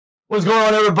What's going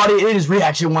on, everybody? It is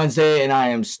Reaction Wednesday, and I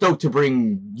am stoked to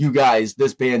bring you guys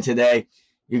this band today.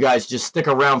 You guys just stick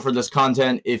around for this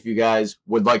content if you guys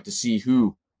would like to see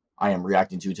who I am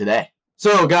reacting to today.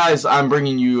 So, guys, I'm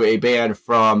bringing you a band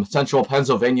from Central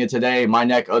Pennsylvania today, my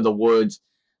neck of the woods,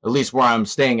 at least where I'm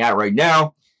staying at right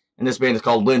now. And this band is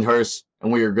called Lyndhurst,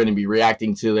 and we are going to be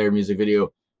reacting to their music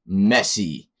video,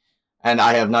 Messy. And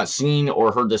I have not seen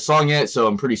or heard this song yet, so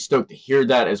I'm pretty stoked to hear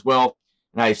that as well.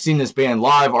 And I've seen this band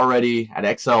live already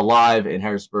at XL Live in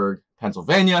Harrisburg,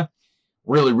 Pennsylvania.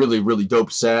 Really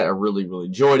dope set. I really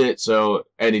enjoyed it. So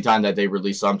anytime that they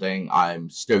release something, I'm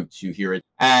stoked to hear it.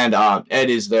 And Ed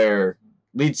is their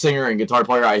lead singer and guitar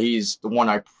player. He's the one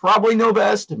I probably know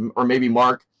best, or maybe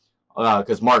Mark.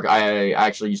 Because Mark I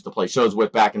actually used to play shows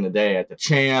with back in the day at the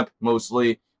Champ,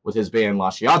 mostly, with his band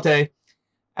Lasciate.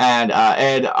 And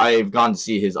Ed, I've gone to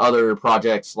see his other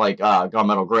projects like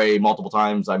Gunmetal Gray multiple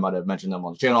times. I might have mentioned them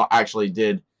on the channel. I actually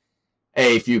did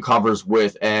a few covers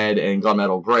with Ed and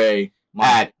Gunmetal Gray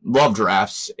at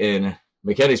Lovedrafts in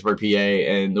Mechanicsburg, PA.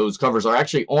 And those covers are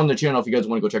actually on the channel. If you guys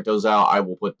want to go check those out, I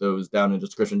will put those down in the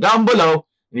description down below.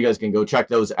 And you guys can go check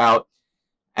those out.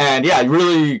 And yeah,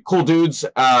 really cool dudes.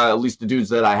 At least the dudes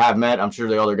that I have met. I'm sure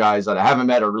the other guys that I haven't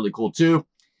met are really cool too.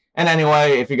 And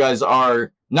anyway, if you guys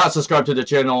are not subscribed to the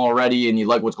channel already and you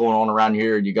like what's going on around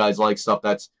here and you guys like stuff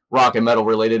that's rock and metal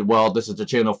related, well, this is the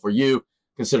channel for you.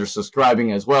 Consider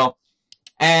subscribing as well.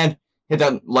 And hit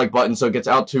that like button so it gets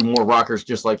out to more rockers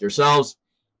just like yourselves.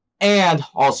 And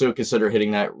also consider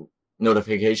hitting that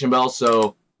notification bell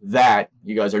so that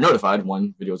you guys are notified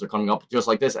when videos are coming up just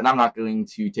like this. And I'm not going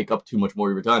to take up too much more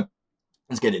of your time.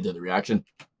 Let's get into the reaction.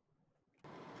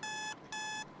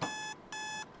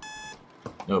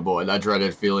 Oh boy, that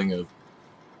dreaded feeling of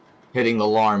hitting the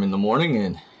alarm in the morning.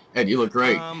 And Ed, you look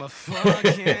great. Oh,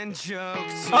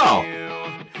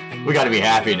 we gotta be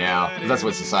happy now. That's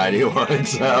what society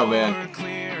wants. Oh man.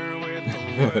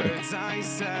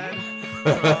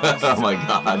 Oh my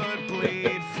god.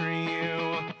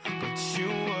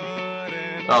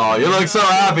 Oh, you look so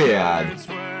happy, Ed.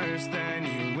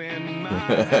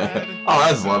 Oh,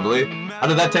 that's lovely. How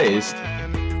did that taste?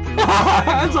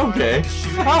 That's okay.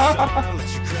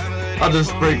 I'll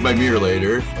just break my mirror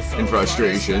later in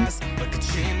frustration.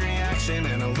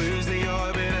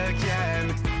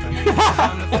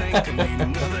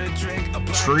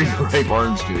 Tree grape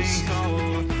orange juice.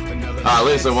 At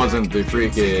least it wasn't the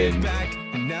freaking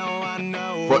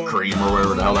foot cream or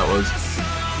whatever the hell that was.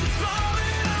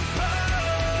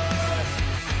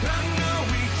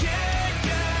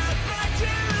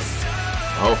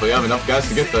 Hopefully you have enough gas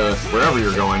to get the wherever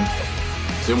you're going.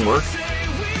 Soon work.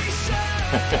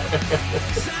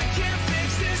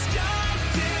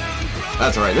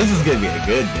 That's right, this is gonna be a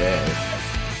good day.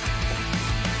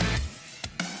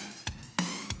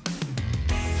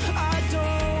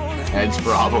 Ed's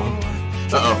problem.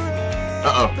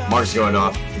 Uh-oh, Mark's going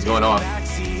off. He's going off.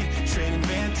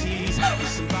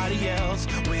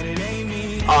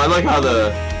 Oh, I like how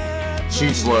the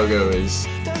Sheets logo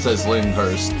says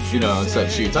Lyndhurst, you know, instead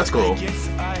of Sheets. That's cool.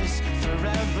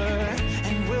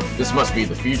 This must be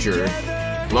the future.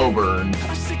 Low burn.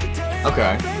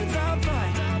 Okay.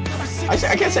 I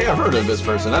can't say I've heard of this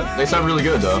person. They sound really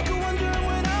good, though.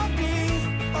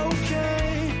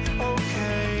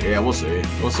 Yeah, we'll see.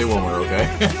 We'll see when we're okay.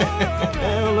 I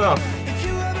don't know.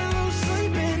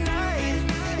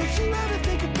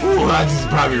 Ooh, that's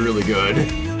probably really good.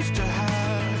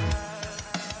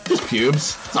 Just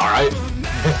pubes. It's alright.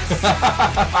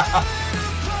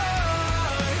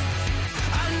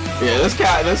 Yeah,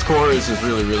 this chorus is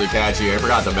really catchy. I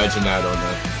forgot to mention that on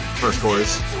the first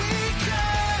chorus.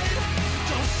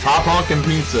 Pop punk and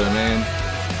pizza, man.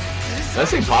 Did I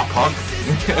say pop punk?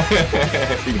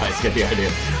 You guys get the idea.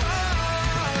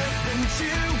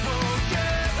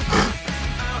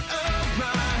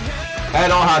 I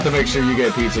don't have to make sure you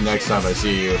get pizza next time I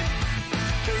see you.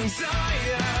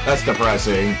 That's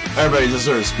depressing. Everybody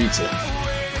deserves pizza.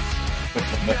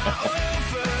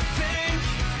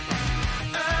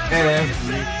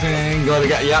 Everything gonna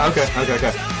get, yeah, okay.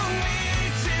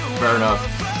 Fair enough.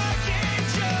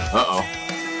 Uh-oh.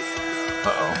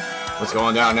 What's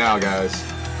going down now, guys?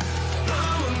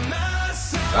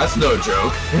 That's no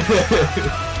joke.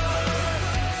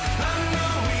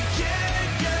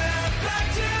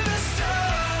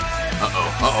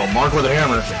 Uh-oh, Mark with a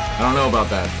hammer. I don't know about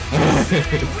that.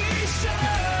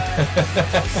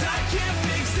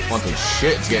 Want some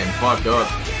shit's getting fucked up.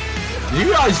 Do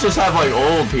you guys just have like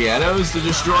old pianos to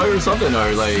destroy or something,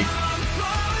 or like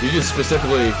you just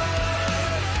specifically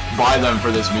buy them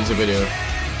for this music video?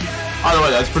 By the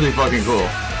way, that's pretty fucking cool.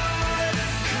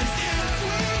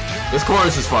 This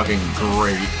chorus is fucking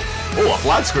great. Oh, a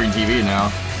flat screen TV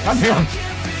now. Goddamn.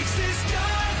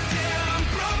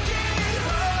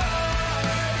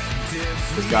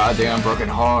 This goddamn broken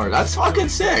heart. That's fucking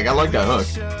sick. I like that hook.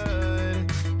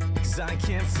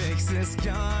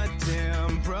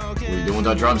 What are you doing with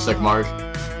that drumstick, Mark?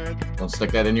 Don't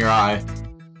stick that in your eye.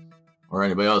 Or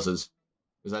anybody else's.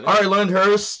 Is that it? Alright,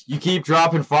 Lyndhurst, you keep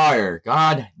dropping fire.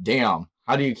 God damn.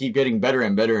 How do you keep getting better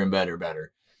and better and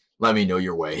better? Let me know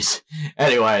your ways.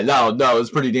 Anyway, no, it's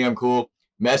pretty damn cool.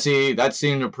 Messy, that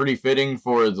seemed pretty fitting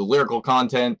for the lyrical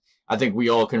content. I think we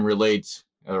all can relate,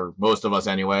 or most of us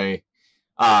anyway,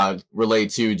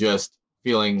 relate to just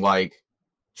feeling like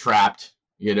trapped,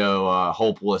 you know,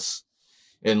 hopeless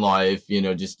in life, you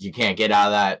know, just you can't get out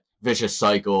of that vicious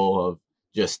cycle of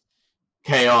just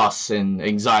chaos and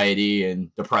anxiety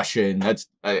and depression. That's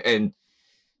and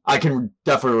I can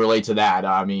definitely relate to that.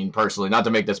 I mean, personally, not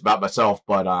to make this about myself,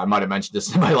 but I might have mentioned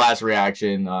this in my last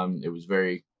reaction. It was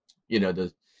very, you know,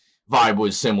 the vibe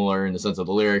was similar in the sense of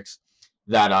the lyrics.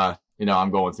 That you know, I'm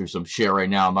going through some shit right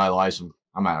now in my life.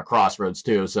 I'm at a crossroads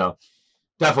too, so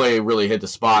definitely really hit the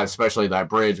spot, especially that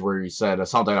bridge where you said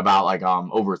something about like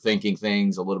overthinking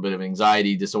things, a little bit of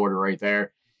anxiety disorder right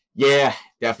there. Yeah,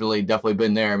 definitely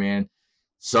been there, man.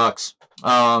 Sucks.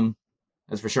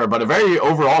 That's for sure. But a very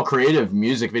overall creative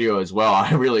music video as well.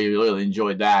 I really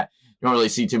enjoyed that. You don't really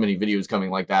see too many videos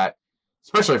coming like that,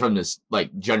 especially from this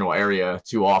like general area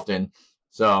too often.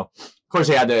 So of course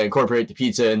they had to incorporate the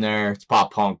pizza in there. It's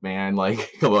pop punk, man.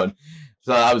 Like, come on.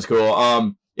 So that was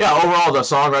cool. Yeah, overall the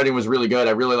songwriting was really good.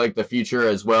 I really liked the feature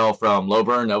as well from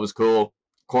Lowburn. That was cool.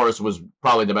 Chorus was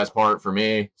probably the best part for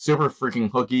me. Super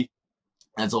freaking hooky.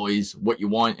 That's always what you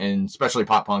want, and especially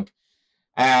pop punk.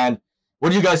 And what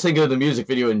do you guys think of the music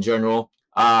video in general?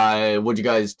 What do you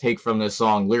guys take from this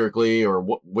song lyrically, or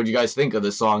what do you guys think of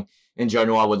this song in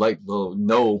general? I would like to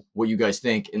know what you guys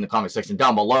think in the comment section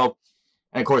down below.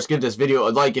 And of course, give this video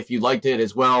a like if you liked it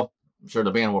as well. I'm sure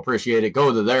the band will appreciate it.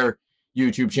 Go to their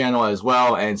YouTube channel as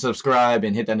well and subscribe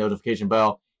and hit that notification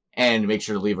bell. And make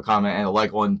sure to leave a comment and a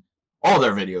like on all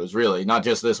their videos, really, not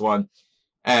just this one.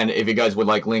 And if you guys would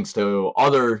like links to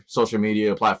other social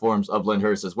media platforms of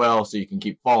Lyndhurst as well, so you can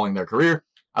keep following their career,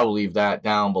 I will leave that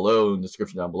down below in the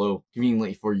description down below,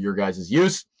 conveniently for your guys'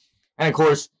 use. And of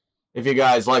course, if you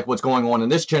guys like what's going on in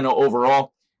this channel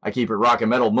overall, I keep it rock and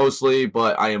metal mostly,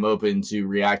 but I am open to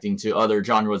reacting to other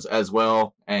genres as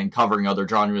well, and covering other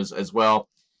genres as well,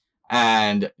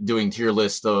 and doing tier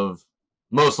lists of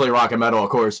mostly rock and metal, of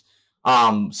course.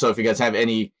 So if you guys have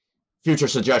any future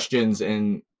suggestions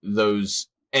in those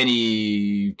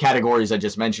any categories I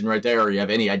just mentioned right there, or you have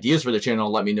any ideas for the channel,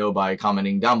 let me know by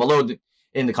commenting down below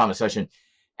in the comment section.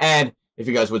 And if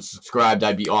you guys would subscribe,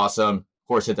 that'd be awesome. Of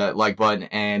course, hit that like button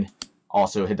and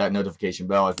also hit that notification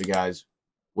bell if you guys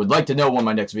would like to know when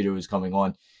my next video is coming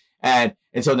on. And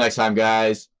until next time,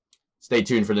 guys, stay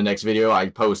tuned for the next video. I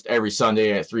post every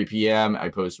Sunday at 3 p.m. I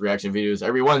post reaction videos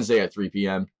every Wednesday at 3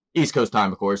 p.m. East Coast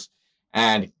time, of course.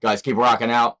 And guys, keep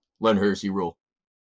rocking out. Lyndhurst, you rule.